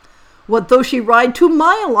sense? What though she ride 2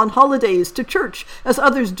 mile on holidays to church, as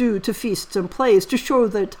others do to feasts and plays, to show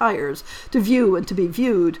their tires, to view and to be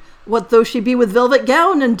viewed? What though she be with velvet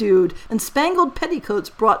gown endued, and spangled petticoats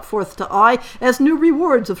brought forth to eye, as new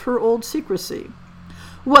rewards of her old secrecy?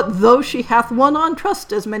 What though she hath won on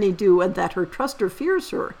trust, as many do, and that her truster fears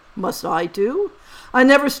her? Must I do? I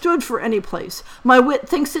never stood for any place. My wit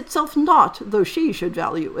thinks itself naught, though she should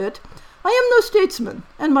value it. I am no statesman,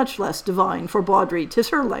 and much less divine, for bawdry 'tis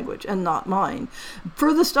her language, and not mine.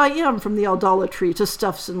 Furthest I am from the idolatry to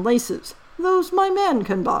stuffs and laces, those my man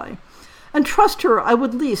can buy. And trust her I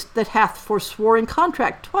would least that hath forswore in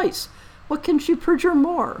contract twice. What can she perjure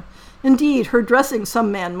more? Indeed, her dressing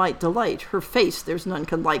some man might delight, her face there's none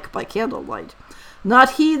can like by candlelight.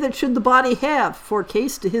 Not he that should the body have,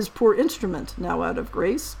 forecase to his poor instrument, now out of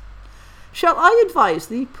grace. Shall I advise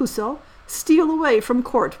thee, Pucelle? Steal away from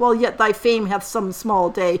court, while yet thy fame hath some small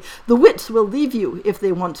day. The wits will leave you, if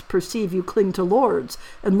they once perceive you cling to lords,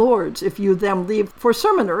 and lords, if you them leave for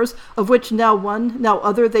sermoners, of which now one, now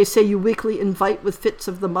other, they say you weekly invite with fits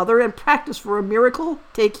of the mother, and practice for a miracle.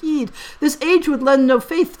 Take heed, this age would lend no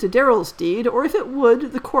faith to Darrell's deed, or if it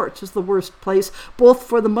would, the court is the worst place, both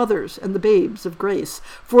for the mothers and the babes of grace.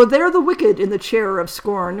 For there the wicked in the chair of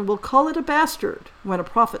scorn will call it a bastard when a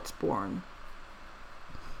prophet's born.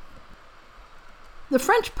 The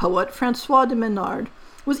French poet François de Menard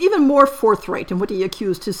was even more forthright in what he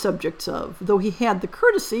accused his subjects of, though he had the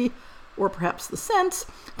courtesy, or perhaps the sense,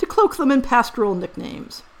 to cloak them in pastoral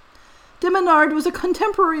nicknames. De Menard was a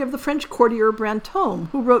contemporary of the French courtier Brantome,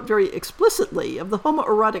 who wrote very explicitly of the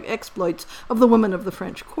homoerotic exploits of the women of the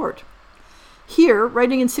French court. Here,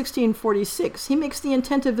 writing in 1646, he makes the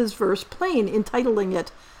intent of his verse plain, entitling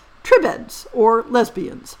it Tribeds, or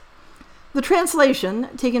Lesbians. The translation,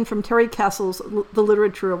 taken from Terry Castle's The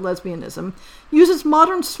Literature of Lesbianism, uses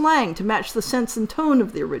modern slang to match the sense and tone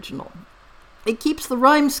of the original. It keeps the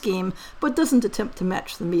rhyme scheme, but doesn't attempt to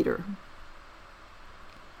match the meter.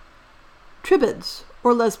 Tribeds,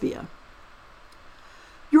 or Lesbia.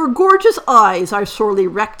 Your gorgeous eyes are sorely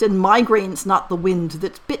wrecked, and migraine's not the wind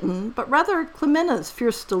that's bitten, but rather Clemena's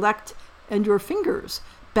fierce delect, and your fingers,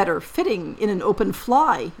 better fitting in an open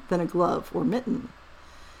fly than a glove or mitten.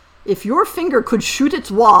 If your finger could shoot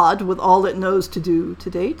its wad with all it knows to do to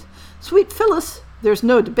date, sweet Phyllis, there's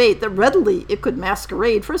no debate that readily it could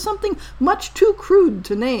masquerade for something much too crude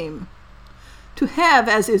to name. To have,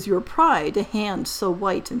 as is your pride, a hand so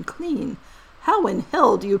white and clean, how in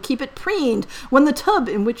hell do you keep it preened when the tub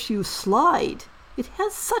in which you slide, it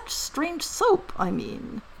has such strange soap, I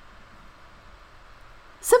mean?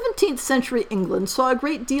 17th century England saw a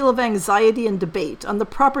great deal of anxiety and debate on the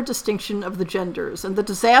proper distinction of the genders and the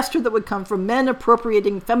disaster that would come from men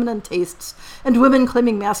appropriating feminine tastes and women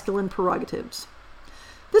claiming masculine prerogatives.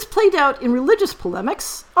 This played out in religious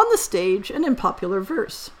polemics, on the stage, and in popular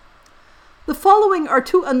verse. The following are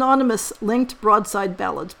 2 anonymous linked broadside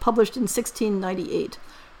ballads published in 1698,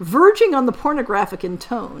 verging on the pornographic in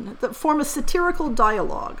tone, that form a satirical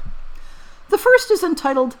dialogue. The first is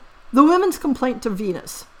entitled The Women's Complaint to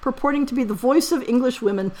Venus, purporting to be the voice of English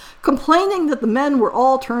women complaining that the men were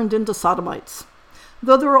all turned into sodomites,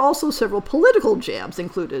 though there are also several political jabs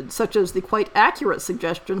included, such as the quite accurate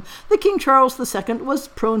suggestion that King Charles II was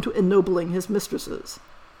prone to ennobling his mistresses.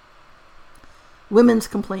 Women's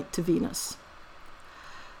Complaint to Venus.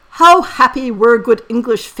 How happy were good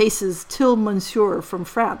English faces till Monsieur from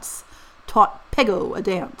France taught Pego a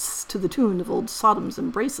dance to the tune of old Sodom's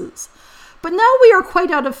embraces. But now we are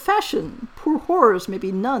quite out of fashion. Poor whores may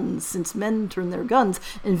be nuns, since men turn their guns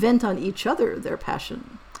and vent on each other their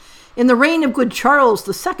passion. In the reign of good Charles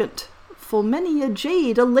II, full many a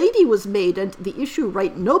jade a lady was made, and the issue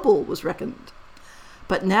right noble was reckoned.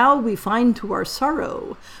 But now we find to our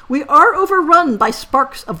sorrow, we are overrun by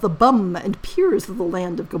sparks of the bum and peers of the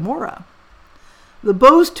land of Gomorrah. The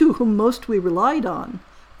beaux to whom most we relied on,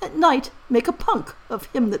 at night make a punk of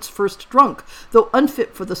him that's first drunk, though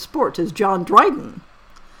unfit for the sport as John Dryden.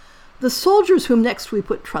 The soldiers whom next we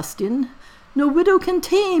put trust in, no widow can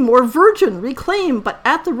tame or virgin reclaim, but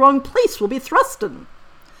at the wrong place will be thrusten.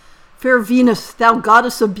 Fair Venus, thou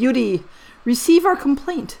goddess of beauty, receive our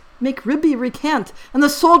complaint, make Ribby recant, and the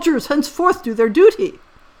soldiers henceforth do their duty.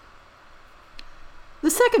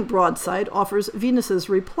 The second broadside offers Venus's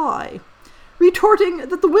reply, retorting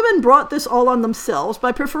that the women brought this all on themselves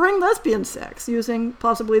by preferring lesbian sex, using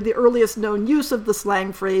possibly the earliest known use of the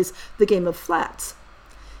slang phrase, the game of flats.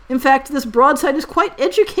 In fact, this broadside is quite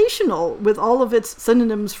educational, with all of its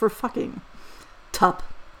synonyms for fucking. Tup,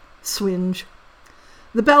 swinge.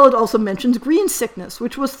 The ballad also mentions green sickness,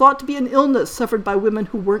 which was thought to be an illness suffered by women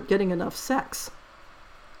who weren't getting enough sex.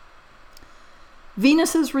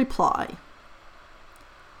 Venus's reply.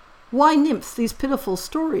 Why, nymphs, these pitiful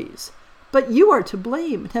stories? But you are to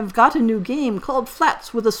blame, and have got a new game called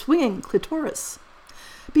flats with a swinging clitoris.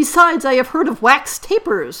 Besides, I have heard of wax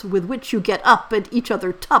tapers, with which you get up and each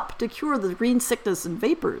other tup to cure the green sickness and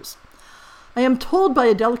vapors. I am told by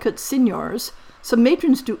a delicate signors, some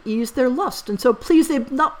matrons do ease their lust, and so please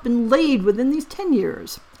they've not been laid within these 10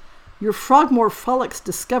 years. Your Frogmore frolics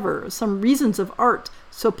discover some reasons of art,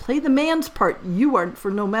 so play the man's part, you aren't for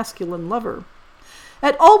no masculine lover.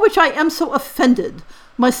 At all which I am so offended,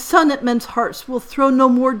 my son at men's hearts will throw no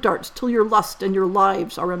more darts till your lust and your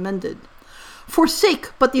lives are amended.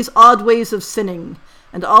 Forsake but these odd ways of sinning,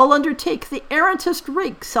 and I'll undertake the errantest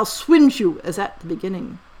rake shall swinge you as at the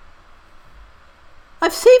beginning.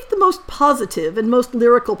 I've saved the most positive and most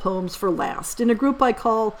lyrical poems for last, in a group I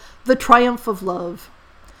call The Triumph of Love.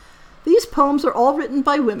 These poems are all written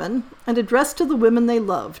by women and addressed to the women they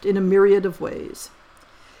loved in a myriad of ways.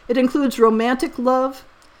 It includes romantic love,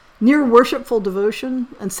 near worshipful devotion,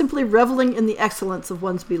 and simply reveling in the excellence of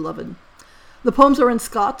one's beloved. The poems are in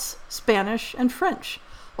Scots, Spanish, and French,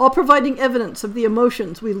 all providing evidence of the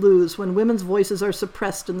emotions we lose when women's voices are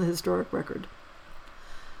suppressed in the historic record.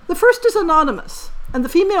 The first is anonymous, and the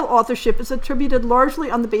female authorship is attributed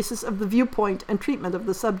largely on the basis of the viewpoint and treatment of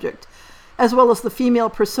the subject, as well as the female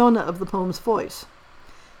persona of the poem's voice.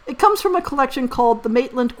 It comes from a collection called the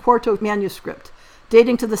Maitland Quarto manuscript,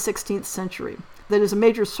 dating to the 16th century, that is a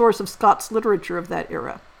major source of Scots literature of that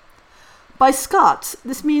era. By Scots,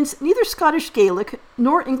 this means neither Scottish Gaelic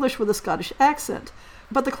nor English with a Scottish accent,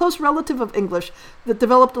 but the close relative of English that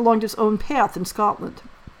developed along its own path in Scotland.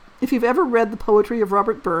 If you've ever read the poetry of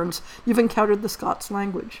Robert Burns, you've encountered the Scots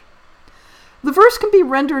language. The verse can be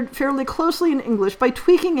rendered fairly closely in English by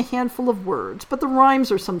tweaking a handful of words, but the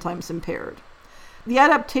rhymes are sometimes impaired. The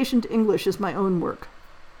adaptation to English is my own work.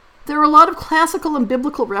 There are a lot of classical and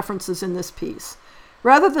biblical references in this piece.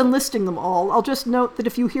 Rather than listing them all, I'll just note that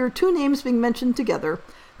if you hear two names being mentioned together,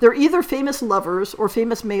 they're either famous lovers or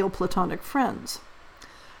famous male platonic friends.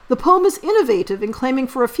 The poem is innovative in claiming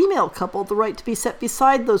for a female couple the right to be set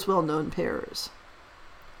beside those well-known pairs.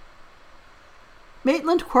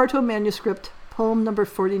 Maitland Quarto manuscript, poem number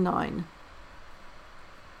 49.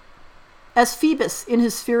 As Phoebus in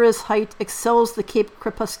his sphere's height excels the cape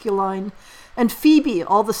crepusculine, and Phoebe,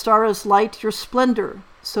 all the stars' light, your splendor,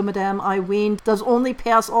 so madame, I ween, does only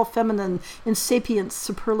pass all feminine in sapience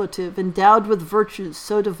superlative, endowed with virtues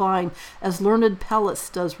so divine as learned Pallas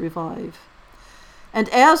does revive. And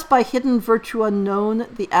as by hidden virtue unknown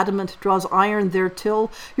the adamant draws iron theretil,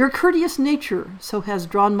 your courteous nature so has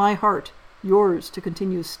drawn my heart, yours to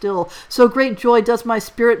continue still. So great joy does my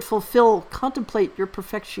spirit fulfill, contemplate your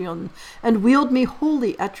perfection, and wield me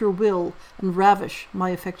wholly at your will, and ravish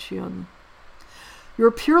my affection.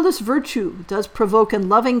 Your peerless virtue does provoke, and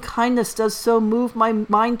loving kindness does so move my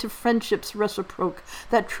mind to friendship's reciproque,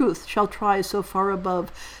 that truth shall try so far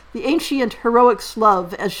above the ancient heroic's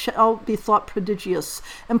love as shall be thought prodigious,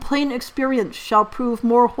 and plain experience shall prove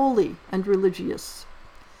more holy and religious.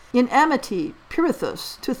 In amity,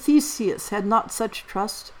 Pirithous to Theseus had not such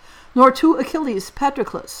trust, nor to Achilles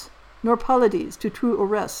Patroclus, nor Pylades to true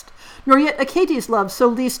Orest, nor yet Achates' love so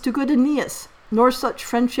least to good Aeneas, nor such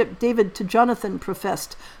friendship David to Jonathan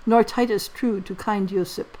professed, nor Titus true to kind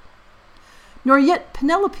Josip. Nor yet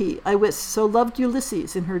Penelope, I wis, so loved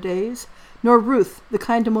Ulysses in her days, nor Ruth, the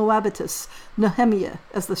kind Moabitess, Nehemia,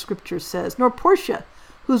 as the scripture says, nor Portia,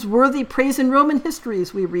 whose worthy praise in Roman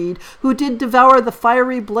histories we read, who did devour the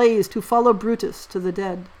fiery blaze to follow Brutus to the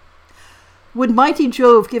dead. Would mighty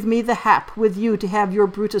Jove give me the hap with you to have your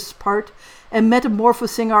Brutus part, and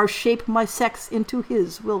metamorphosing our shape my sex into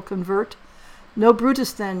his will convert? No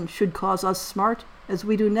Brutus then should cause us smart, as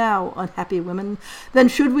we do now, unhappy women. Then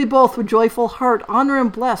should we both with joyful heart honor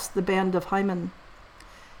and bless the band of Hymen.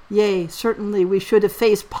 Yea, certainly we should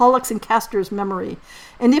efface Pollux and Castor's memory,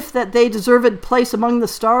 and if that they deserved place among the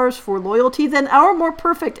stars for loyalty, then our more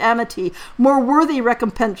perfect amity, more worthy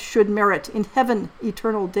recompense should merit in heaven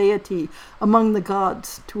eternal deity among the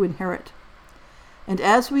gods to inherit. And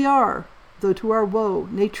as we are, though to our woe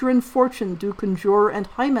nature and fortune do conjure, and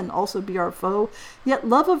Hymen also be our foe, yet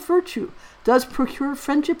love of virtue does procure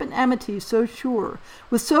friendship and amity so sure,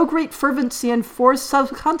 with so great fervency and force, so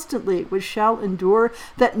constantly which shall endure,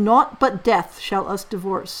 that naught but death shall us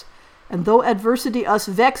divorce. And though adversity us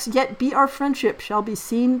vex, yet be our friendship shall be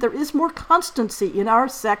seen, there is more constancy in our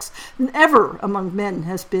sex than ever among men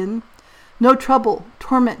has been. No trouble,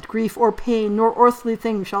 torment, grief, or pain, nor earthly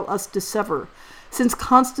thing shall us dissever, since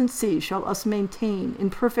constancy shall us maintain in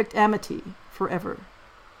perfect amity forever.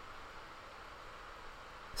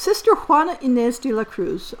 Sister Juana Inés de la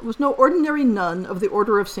Cruz was no ordinary nun of the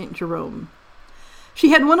Order of St. Jerome. She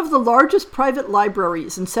had one of the largest private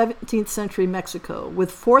libraries in 17th century Mexico, with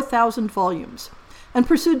 4,000 volumes, and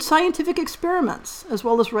pursued scientific experiments as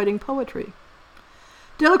well as writing poetry.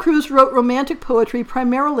 De la Cruz wrote romantic poetry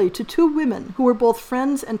primarily to two women who were both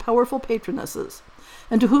friends and powerful patronesses,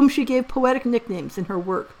 and to whom she gave poetic nicknames in her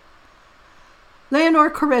work. Leonor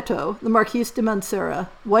Correto, the Marquise de Mancera,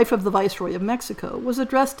 wife of the Viceroy of Mexico, was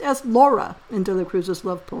addressed as Laura in de la Cruz's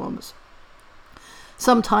love poems.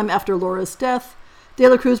 Sometime after Laura's death, de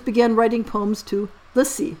la Cruz began writing poems to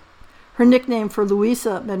Lissy, her nickname for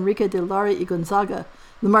Luisa Manrique de Lara y Gonzaga,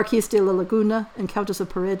 the Marquise de la Laguna and Countess of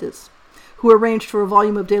Paredes, who arranged for a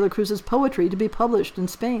volume of de la Cruz's poetry to be published in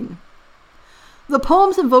Spain. The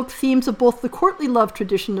poems invoked themes of both the courtly love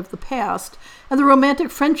tradition of the past and the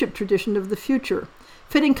romantic friendship tradition of the future,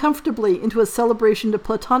 fitting comfortably into a celebration of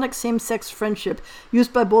platonic same-sex friendship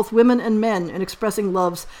used by both women and men in expressing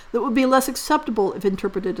loves that would be less acceptable if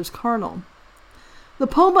interpreted as carnal. The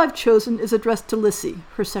poem I've chosen is addressed to Lissy,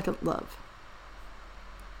 her second love.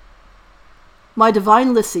 My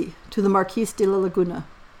divine Lissy, to the Marquise de la Laguna.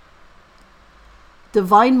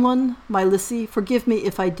 Divine one, my Lissy, forgive me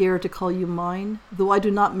if I dare to call you mine, though I do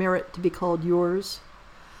not merit to be called yours.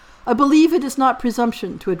 I believe it is not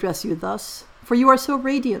presumption to address you thus, for you are so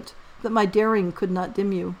radiant that my daring could not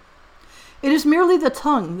dim you. It is merely the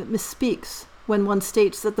tongue that misspeaks when one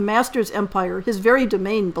states that the master's empire, his very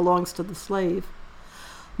domain, belongs to the slave.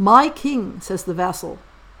 My king, says the vassal.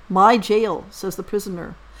 My jail, says the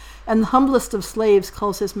prisoner. And the humblest of slaves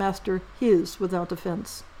calls his master his without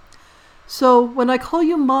offense. So, when I call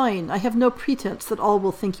you mine, I have no pretense that all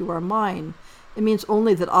will think you are mine. It means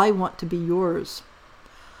only that I want to be yours.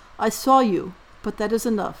 I saw you, but that is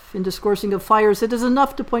enough. In discoursing of fires, it is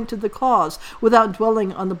enough to point to the cause, without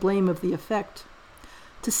dwelling on the blame of the effect.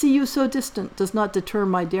 To see you so distant does not deter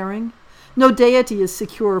my daring. No deity is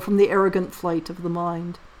secure from the arrogant flight of the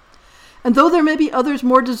mind. And though there may be others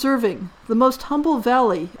more deserving, the most humble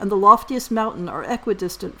valley and the loftiest mountain are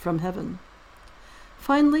equidistant from heaven.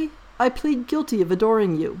 Finally, I plead guilty of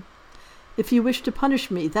adoring you. If you wish to punish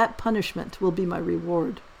me, that punishment will be my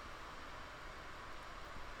reward.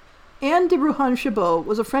 Anne de Rohan-Chabot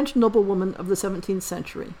was a French noblewoman of the 17th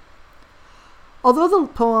century. Although the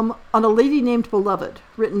poem On a Lady Named Beloved,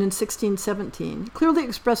 written in 1617, clearly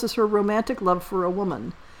expresses her romantic love for a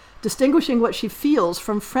woman, distinguishing what she feels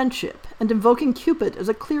from friendship and invoking Cupid as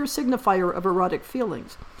a clear signifier of erotic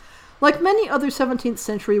feelings, like many other 17th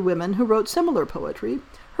century women who wrote similar poetry,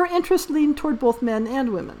 her interest leaned toward both men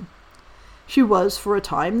and women. She was, for a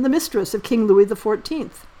time, the mistress of King Louis XIV,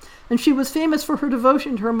 and she was famous for her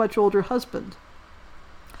devotion to her much older husband.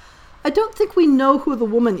 I don't think we know who the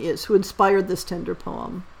woman is who inspired this tender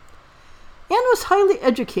poem. Anne was highly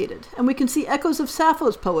educated, and we can see echoes of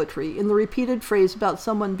Sappho's poetry in the repeated phrase about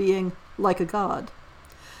someone being like a god.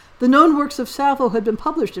 The known works of Sappho had been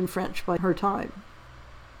published in French by her time.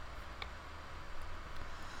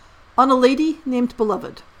 On a Lady Named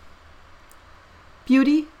Beloved.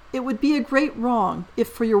 Beauty, it would be a great wrong if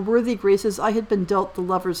for your worthy graces I had been dealt the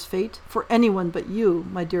lover's fate, for anyone but you,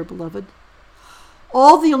 my dear beloved.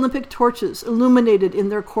 All the Olympic torches illuminated in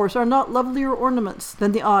their course are not lovelier ornaments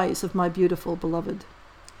than the eyes of my beautiful beloved.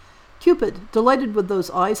 Cupid, delighted with those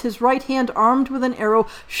eyes, his right hand armed with an arrow,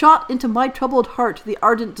 shot into my troubled heart the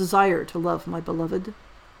ardent desire to love my beloved.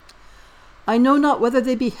 I know not whether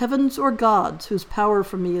they be heavens or gods whose power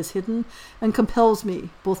from me is hidden, and compels me,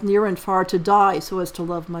 both near and far, to die so as to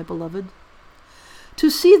love my beloved. To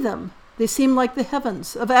see them, they seem like the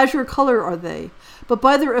heavens, of azure color are they, but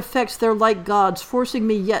by their effects they're like gods, forcing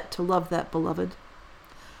me yet to love that beloved.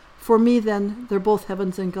 For me, then, they're both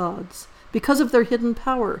heavens and gods, because of their hidden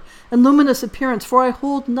power and luminous appearance, for I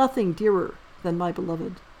hold nothing dearer than my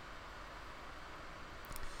beloved.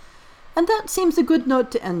 And that seems a good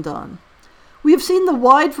note to end on. We have seen the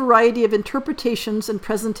wide variety of interpretations and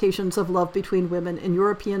presentations of love between women in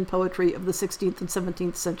European poetry of the 16th and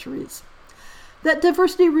 17th centuries. That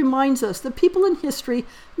diversity reminds us that people in history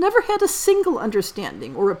never had a single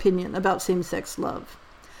understanding or opinion about same-sex love.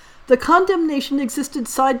 The condemnation existed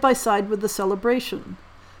side by side with the celebration,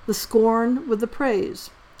 the scorn with the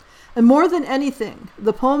praise. And more than anything,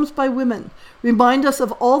 the poems by women remind us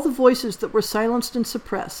of all the voices that were silenced and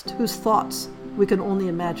suppressed, whose thoughts we can only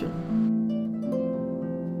imagine.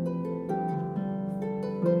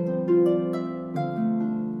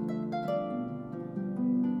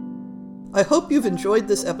 I hope you've enjoyed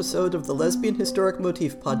this episode of the Lesbian Historic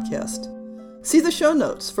Motif podcast. See the show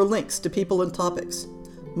notes for links to people and topics.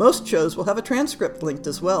 Most shows will have a transcript linked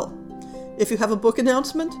as well. If you have a book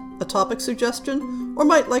announcement, a topic suggestion, or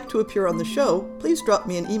might like to appear on the show, please drop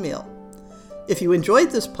me an email. If you enjoyed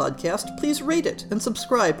this podcast, please rate it and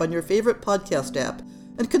subscribe on your favorite podcast app,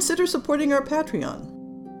 and consider supporting our Patreon.